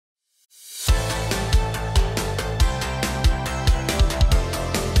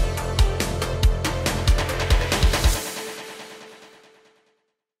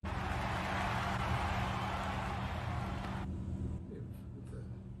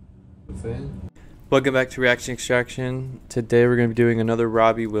Welcome back to Reaction Extraction. Today we're going to be doing another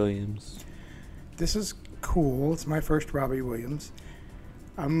Robbie Williams. This is cool. It's my first Robbie Williams.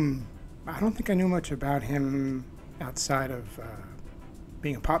 I don't think I knew much about him outside of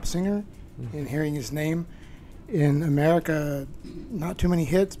being a pop singer and hearing his name. In America, not too many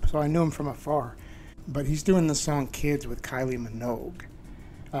hits, so I knew him from afar. But he's doing the song Kids with Kylie Minogue.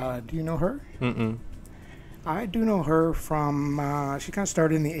 Do you know her? Mm-mm. I do know her from, she kind of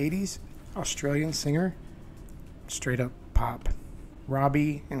started in the 80s. Australian singer. Straight up pop.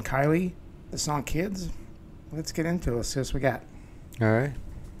 Robbie and Kylie, the song Kids. Let's get into it. Let's see what we got. All right.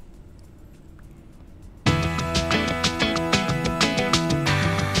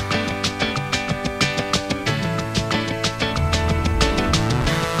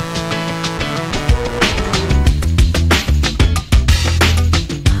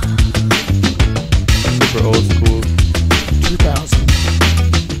 Super old school. 2000.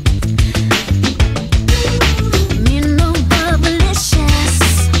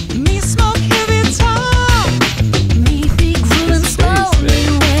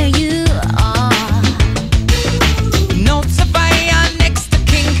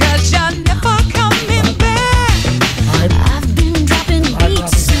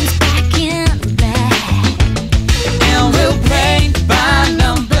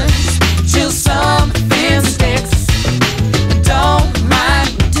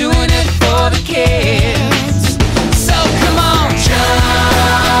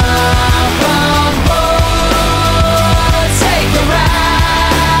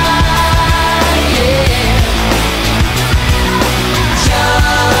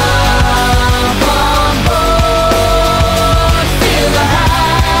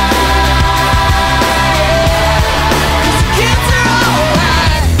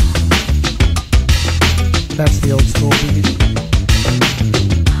 That's the old school beat.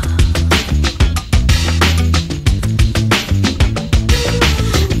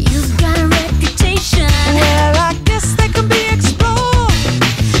 You've got a reputation. Well, I guess that can be explored.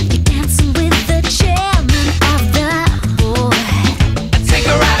 You're dancing with the chairman of the board. I take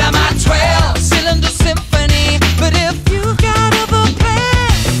a ride on my 12-cylinder symphony. But if you've got other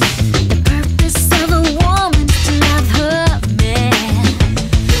plans, The purpose of a woman is to love her man.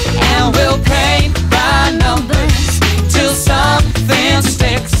 and we'll paint by numbers till something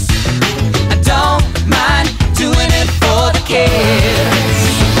sticks. I don't mind doing it for the kids.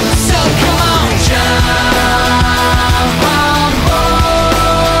 So come on, jump on board,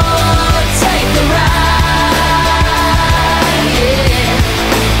 take a ride, yeah.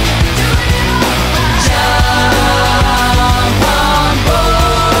 Jump on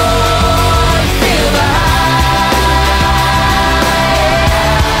board, feel the high.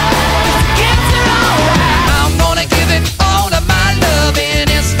 Kids are alright. I'm gonna give it all of my love, and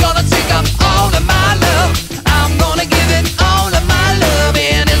it's gonna take up all of my love. I'm gonna give it all of my love,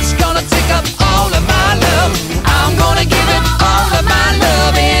 and it's gonna take up all of my love. I'm gonna give it all of my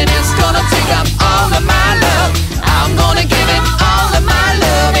love, and it's gonna take up all of my love. I'm gonna give it all of my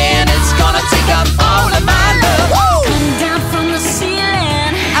love, and it's gonna take up all of my love. Woo! Come down from the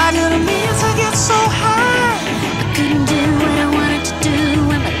ceiling. I didn't mean to get so high. I couldn't do what I wanted to do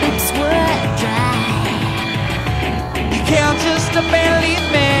when my lips were dry. You can't just abandon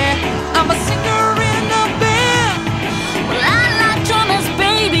me. I'm a singer in a band. Well, I like drummers,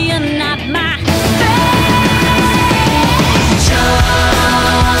 baby, and not my band. Jump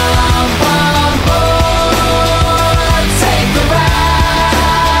on board, take a ride,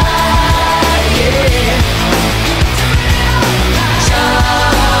 yeah. Jump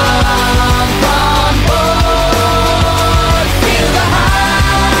on board, feel the high.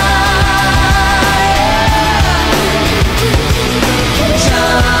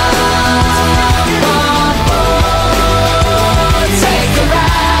 Jump on board, take a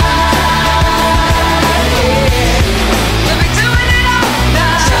ride, yeah. Let me do it all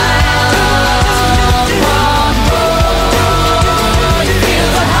now. Jump on board, feel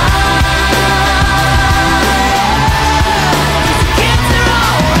the high. Kids are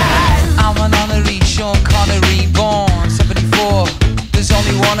alright. I'm an honorary Sean Connery, born 74. There's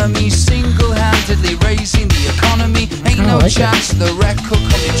only one of me, single-handedly raising the economy. Ain't no like it. chance the record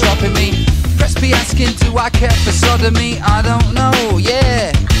could be dropping me. Press be asking, do I care for sodomy? I don't know,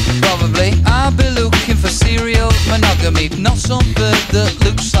 yeah, probably. I'll be looking for serial monogamy, not some bird that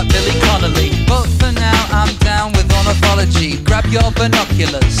looks like Billy Connolly. But for now, I'm down with ornithology. Grab your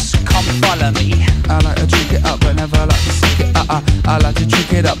binoculars, come follow me. I like to drink it up, but never like to sink it. I like to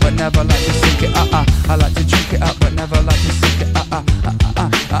drink it up, but never like to sink it. I like to drink it up, but never like to sink it.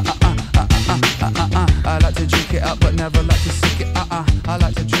 I like to drink it up, but never like to sink it. I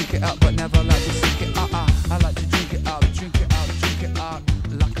like to drink it up, but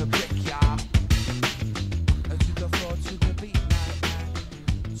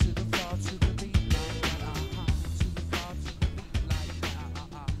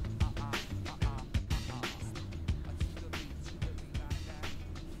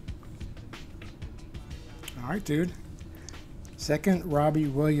All right, dude. Second, Robbie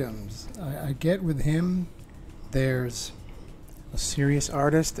Williams. I get with him, there's a serious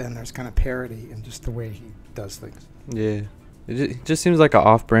artist and there's kind of parody in just the way he does things. Yeah. It just seems like an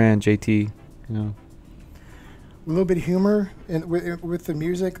off-brand JT, you know. A little bit of humor with the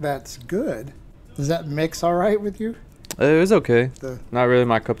music that's good. Does that mix all right with you? It was okay. The Not really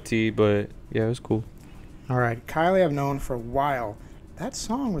my cup of tea, but yeah, it was cool. All right, Kylie I've known for a while. That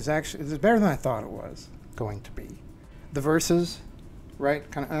song was better than I thought it was going to be. The verses, right,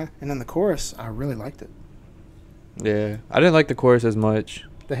 kind of, and then the chorus, I really liked it. Yeah. I didn't like the chorus as much.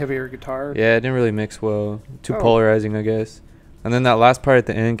 The heavier guitar. Yeah, it didn't really mix well. Too Oh. polarizing, I guess. And then that last part at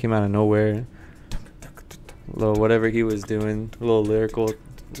the end came out of nowhere. Little whatever he was doing, a little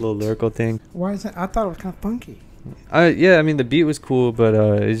lyrical thing. Why is that? I thought it was kind of funky. Yeah, I mean the beat was cool, but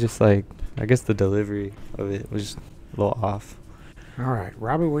it's just like I guess the delivery of it was just a little off. All right,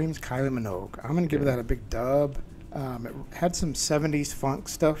 Robbie Williams, Kylie Minogue. I'm going to give that a big dub. It had some 70s funk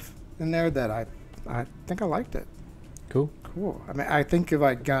stuff in there that I think I liked it. Cool. Cool. I mean, I think if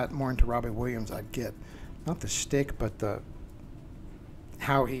I got more into Robbie Williams, I'd get not the shtick, but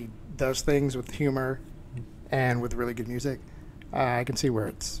how he does things with humor and with really good music. I can see where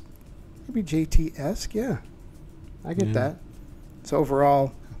it's maybe JT-esque. Yeah, I get that. So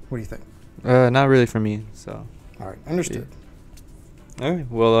overall, what do you think? Not really for me. So. All right, understood. Yeah. All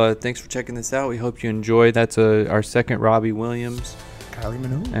right. Well, thanks for checking this out. We hope you enjoyed. That's our second Robbie Williams. Kylie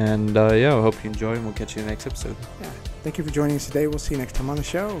Minogue. And yeah, we hope you enjoyed, and we'll catch you in the next episode. Yeah. Thank you for joining us today. We'll see you next time on the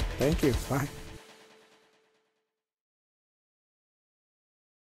show. Thank you. Bye.